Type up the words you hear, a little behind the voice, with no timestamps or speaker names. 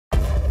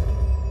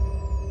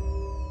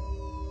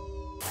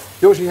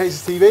You're watching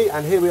Hazes TV,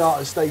 and here we are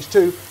at stage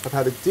 2 of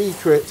how to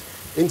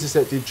decrypt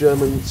intercepted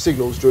German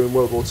signals during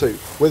World War II.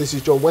 Well, this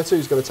is John Whetter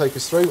who's going to take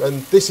us through,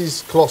 and this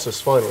is Colossus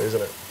finally,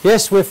 isn't it?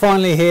 Yes, we're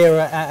finally here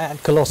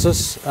at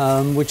Colossus,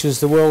 which is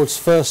the world's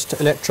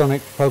first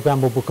electronic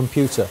programmable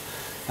computer.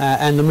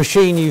 And the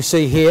machine you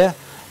see here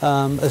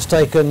has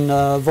taken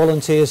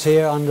volunteers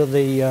here under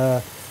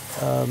the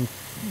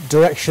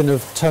direction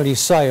of Tony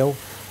Sale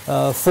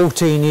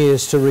 14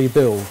 years to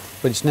rebuild,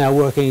 but it's now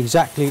working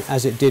exactly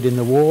as it did in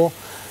the war.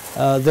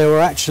 There were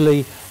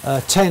actually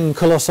 10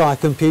 Colossi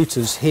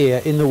computers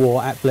here in the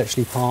war at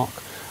Bletchley Park,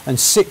 and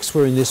 6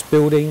 were in this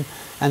building,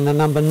 and the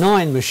number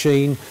 9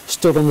 machine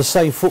stood on the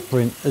same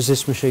footprint as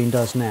this machine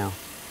does now.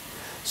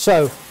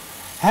 So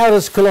how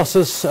does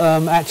Colossus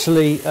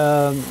actually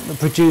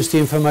produce the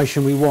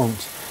information we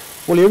want?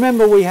 Well, you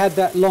remember we had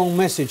that long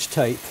message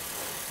tape.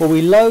 Well,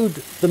 we load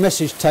the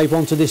message tape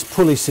onto this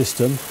pulley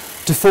system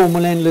to form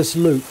an endless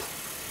loop,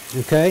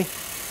 okay?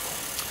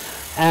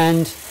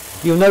 And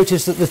you'll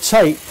notice that the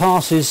tape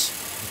passes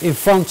in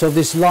front of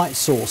this light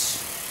source.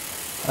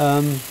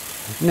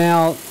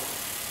 Now,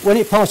 when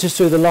it passes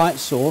through the light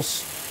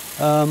source,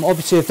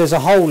 obviously if there's a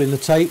hole in the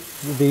tape,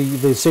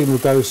 the signal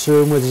goes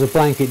through, and where there's a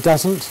blank it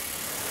doesn't.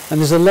 And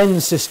there's a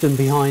lens system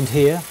behind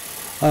here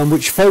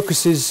which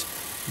focuses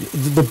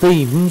the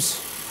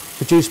beams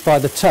produced by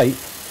the tape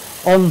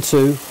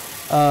onto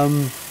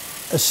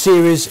a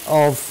series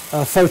of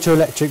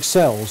photoelectric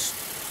cells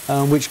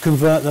which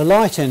convert the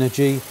light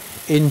energy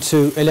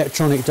into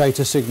electronic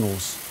data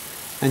signals.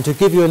 And to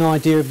give you an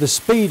idea of the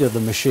speed of the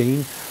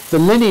machine, the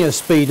linear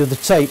speed of the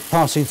tape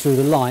passing through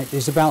the light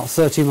is about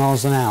 30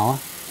 miles an hour,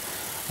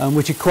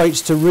 which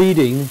equates to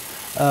reading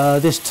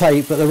this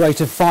tape at the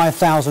rate of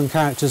 5,000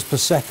 characters per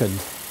second,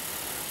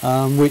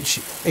 which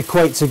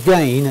equates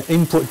again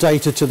input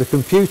data to the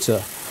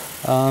computer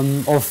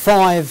of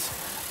 5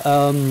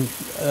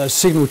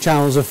 signal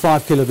channels of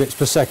 5 kilobits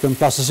per second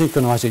plus a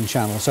synchronizing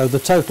channel. So the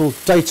total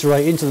data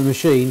rate into the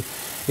machine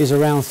is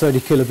around 30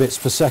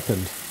 kilobits per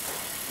second.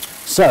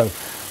 So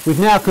we've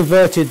now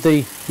converted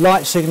the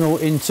light signal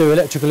into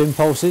electrical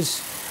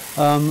impulses,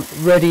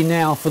 ready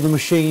now for the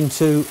machine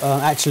to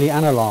actually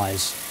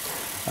analyze.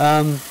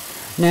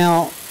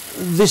 Now,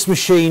 this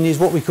machine is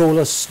what we call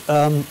a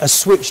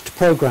switched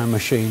program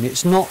machine.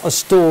 It's not a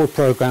stored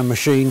program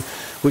machine,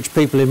 which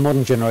people in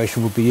modern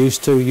generation would be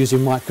used to using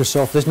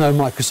Microsoft. There's no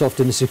Microsoft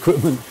in this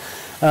equipment.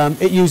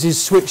 It uses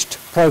switched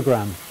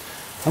program.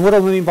 And what do I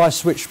mean by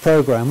switched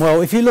program?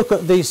 Well, if you look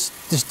at this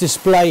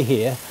display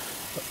here,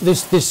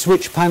 this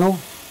switch panel,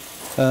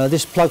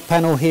 this plug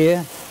panel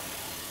here,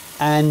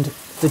 and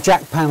the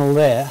jack panel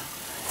there,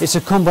 it's a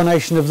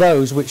combination of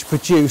those which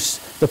produce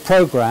the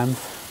program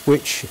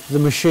which the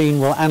machine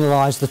will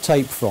analyse the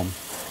tape from.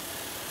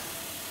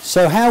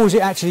 So how was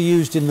it actually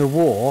used in the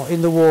war?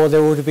 In the war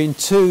there would have been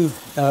 2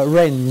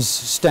 wrens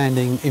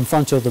standing in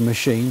front of the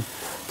machine,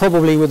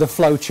 probably with a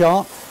flow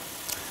chart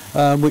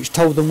which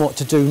told them what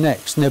to do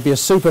next. And there'd be a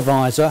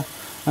supervisor,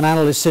 an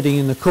analyst sitting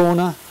in the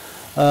corner,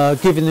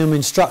 giving them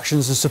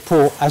instructions and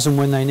support as and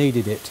when they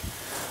needed it.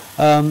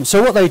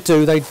 So what they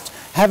do,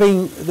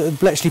 having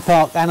Bletchley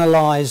Park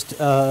analysed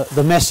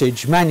the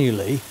message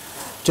manually,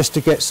 just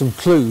to get some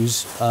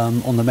clues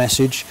on the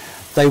message,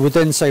 they would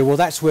then say, well,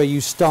 that's where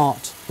you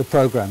start the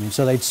programming.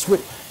 So they'd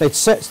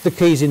set the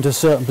keys into a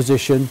certain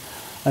position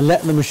and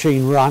let the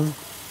machine run.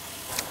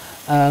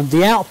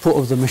 The output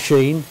of the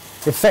machine,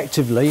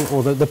 effectively,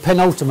 or the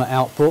penultimate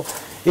output,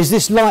 is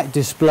this light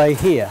display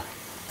here,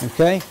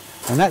 okay?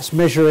 And that's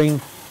measuring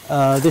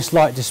this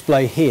light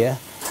display here.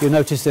 You'll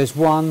notice there's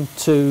 1,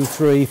 2,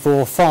 3,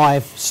 4,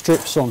 5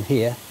 strips on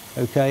here,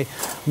 okay,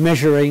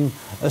 measuring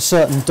a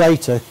certain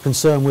data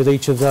concerned with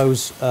each of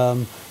those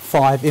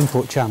 5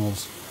 input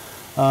channels.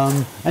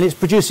 And it's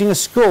producing a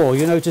score.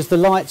 You notice the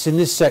lights in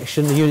this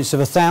section, the units of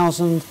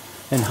 1,000,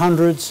 then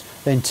hundreds,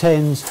 then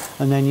tens,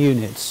 and then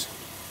units.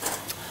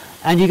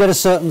 And you get a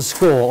certain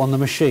score on the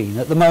machine.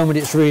 At the moment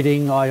it's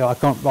reading, I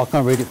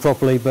can't read it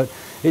properly, but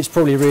it's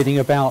probably reading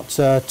about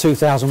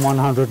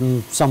 2,100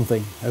 and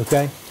something,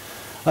 okay?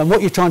 And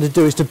what you're trying to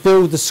do is to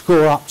build the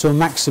score up to a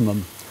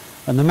maximum,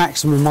 and the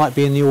maximum might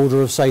be in the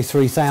order of, say,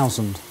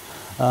 3,000.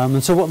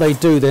 And so what they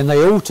do then,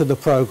 they alter the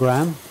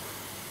program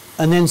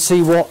and then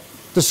see what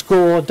the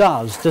score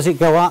does. Does it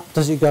go up?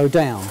 Does it go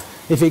down?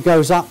 If it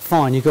goes up,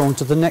 fine, you go on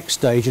to the next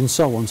stage and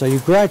so on. So you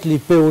gradually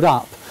build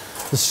up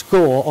the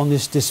score on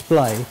this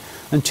display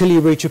until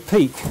you reach a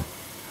peak.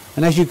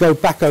 And as you go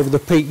back over the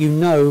peak, you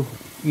know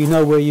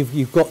where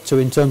you've got to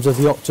in terms of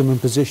the optimum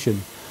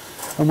position.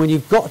 And when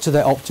you've got to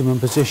that optimum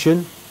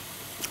position,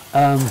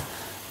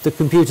 the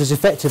computer's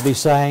effectively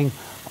saying,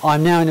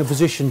 I'm now in a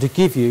position to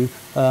give you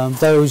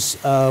those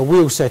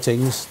wheel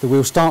settings, the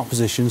wheel start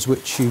positions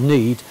which you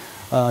need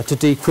to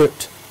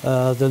decrypt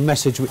the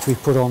message which we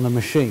put on the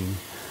machine.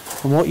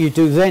 And what you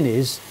do then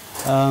is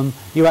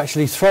you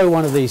actually throw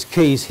one of these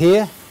keys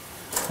here,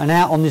 and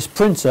out on this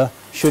printer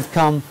should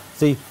come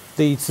the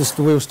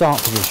wheel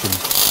start positions.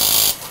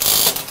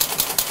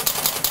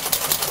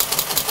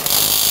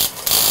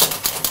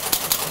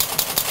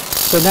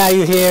 So now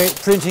you hear it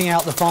printing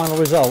out the final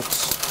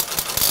results.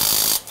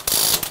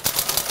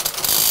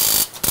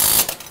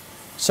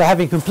 So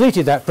having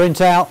completed that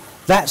printout,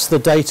 that's the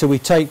data we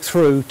take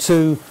through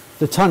to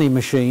the tunning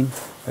machine,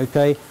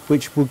 okay,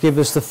 which will give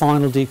us the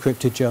final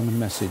decrypted German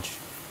message.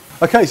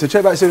 Okay, so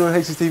check back soon on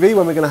HCTV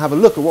when we're going to have a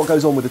look at what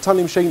goes on with the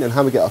tunning machine and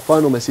how we get our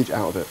final message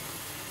out of it.